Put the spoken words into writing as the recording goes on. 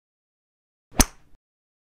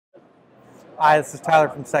Hi, this is Tyler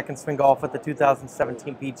from Second Swing Golf at the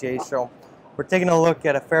 2017 PGA Show. We're taking a look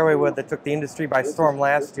at a fairway wood that took the industry by storm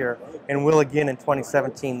last year and will again in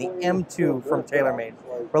 2017, the M2 from TaylorMade.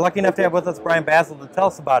 We're lucky enough to have with us Brian Bazzel to tell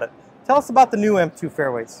us about it. Tell us about the new M2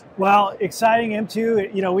 fairways. Well, exciting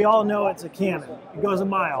M2, we all know it's a cannon. It goes a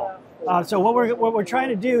mile. So what we're trying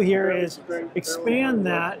to do here is expand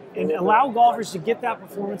that and allow golfers to get that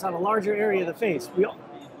performance on a larger area of the face. We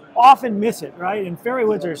often miss it, right? And fairway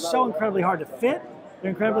woods are so incredibly hard to fit. They're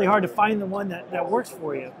incredibly hard to find the one that works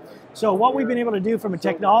for you. So what we've been able to do from a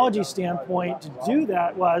technology standpoint to do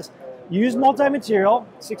that was use multi-material,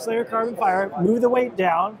 6-layer carbon fiber, move the weight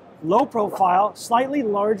down, low profile, slightly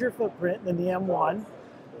larger footprint than the M1,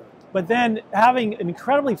 but then having an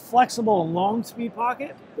incredibly flexible and long speed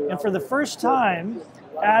pocket, and for the first time,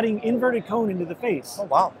 adding inverted cone into the face. Oh,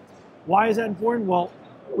 wow. Why is that important? Well,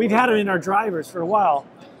 we've had it in our drivers for a while.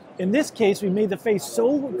 In this case, we made the face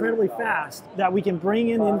so incredibly fast that we can bring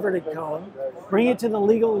in inverted cone, bring it to the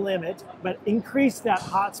legal limit, but increase that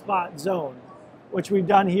hot spot zone, which we've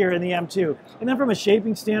done here in the M2. And then from a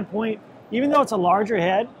shaping standpoint, even though it's a larger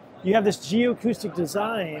head, you have this geoacoustic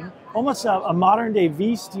design, almost a modern day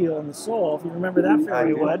V-steel in the sole, if you remember that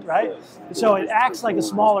fairway wood, right? So it acts like a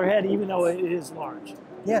smaller head even though it is large.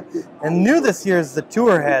 Yeah, and new this year is the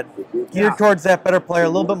tour head, geared towards that better player, a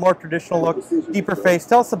little bit more traditional look, deeper face.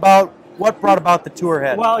 Tell us about what brought about the tour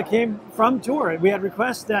head. Well, it came from tour. We had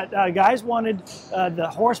requests that guys wanted the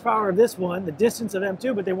horsepower of this one, the distance of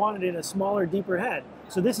M2, but they wanted it in a smaller, deeper head.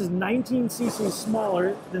 So this is 19 cc's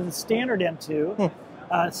smaller than the standard M2,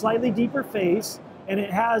 slightly deeper face, and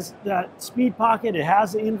it has that speed pocket, it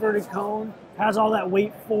has the inverted cone, has all that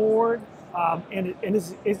weight forward, and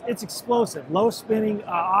it's explosive, low spinning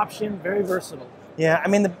option, very versatile. Yeah, I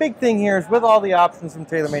mean, the big thing here is with all the options from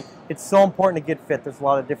TaylorMade, it's so important to get fit. There's a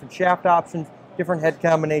lot of different shaft options, different head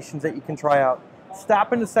combinations that you can try out.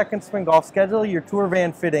 Stop into Second Swing Golf, schedule your tour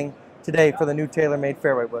van fitting today for the new TaylorMade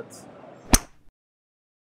fairway woods.